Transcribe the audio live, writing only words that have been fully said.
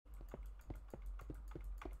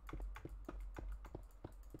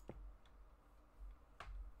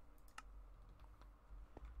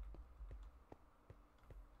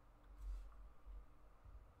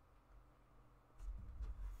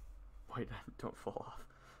Wait, don't fall off.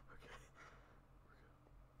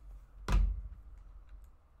 Okay.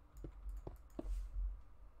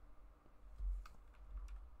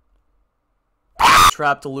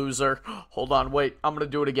 Trapped loser. Hold on, wait. I'm gonna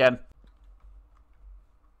do it again.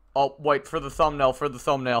 Oh, wait, for the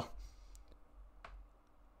thumbnail,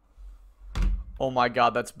 Oh my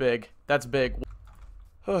god, that's big. That's big.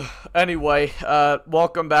 Anyway,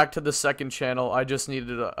 welcome back to the second channel. I just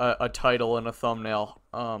needed a title and a thumbnail.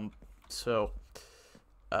 So,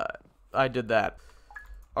 I did that.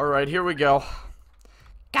 Alright, here we go.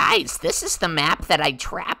 Guys, this is the map that I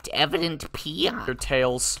trapped Evident P on. Your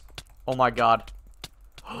tails. Oh my god.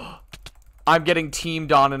 I'm getting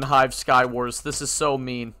teamed on in Hive Skywars. This is so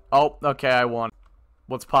mean. Oh, okay, I won.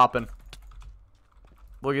 What's poppin'?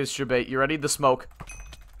 Look at this debate. You ready? The smoke.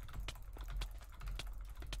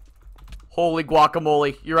 Holy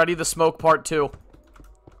guacamole. You ready? The smoke part 2.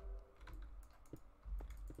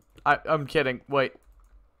 I'm kidding. Wait.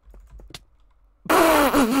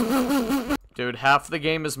 Dude, half the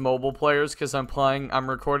game is mobile players because I'm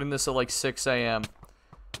recording this at like 6 a.m.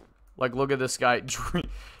 Like, look at this guy.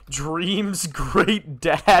 Dreams Great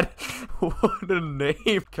Dad. What a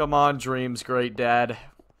name. Come on, Dreams Great Dad.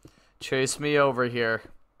 Chase me over here.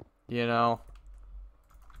 You know.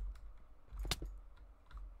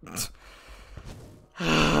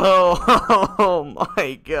 Oh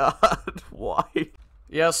my god. Why?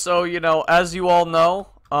 Yeah, so, you know, as you all know,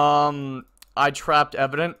 I trapped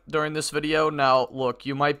Evident during this video. Now, look,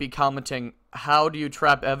 you might be commenting, how do you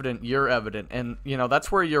trap Evident? You're Evident. And, you know,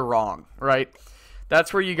 that's where you're wrong, right?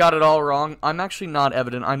 That's where you got it all wrong. I'm actually not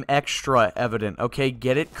Evident. I'm extra Evident, okay?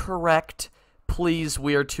 Get it correct. Please,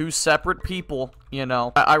 we are two separate people, you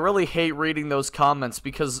know. I really hate reading those comments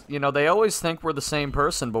because, you know, they always think we're the same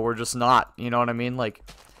person, but we're just not. You know what I mean? Like,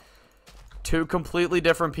 two completely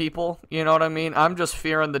different people, you know what I mean? I'm just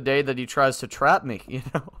fearing the day that he tries to trap me, you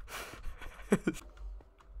know?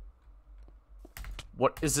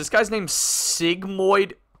 What is this guy's name?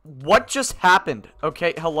 Sigmoid? What just happened?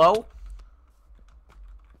 Okay, hello?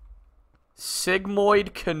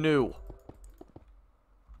 Sigmoid Canoe.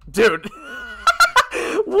 Dude.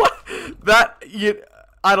 What?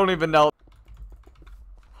 I don't even know.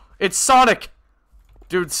 It's Sonic.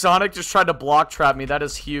 Dude, Sonic just tried to block trap me. That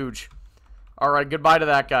is huge. Alright, goodbye to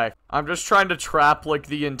that guy. I'm just trying to trap, like,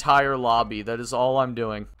 the entire lobby. That is all I'm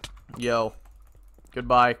doing. Yo.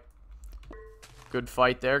 Goodbye. Good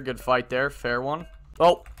fight there. Good fight there. Fair one.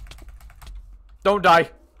 Oh. Don't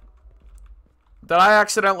die. Did I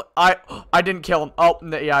accidentally... I didn't kill him. Oh,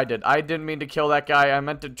 yeah, I did. I didn't mean to kill that guy. I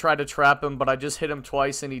meant to try to trap him, but I just hit him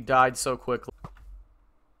twice and he died so quickly.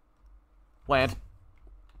 Land.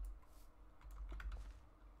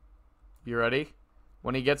 You ready?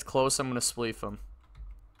 When he gets close, I'm gonna spleef him.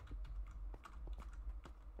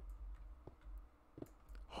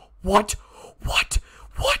 What? What?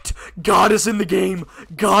 What? God is in the game.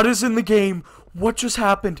 God is in the game. What just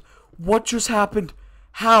happened? What just happened?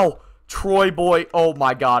 How? Troy boy. Oh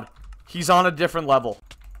my god. He's on a different level.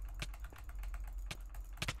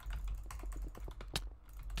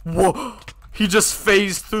 Whoa. He just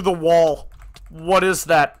phased through the wall. What is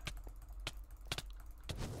that?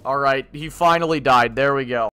 Alright, he finally died. There we go.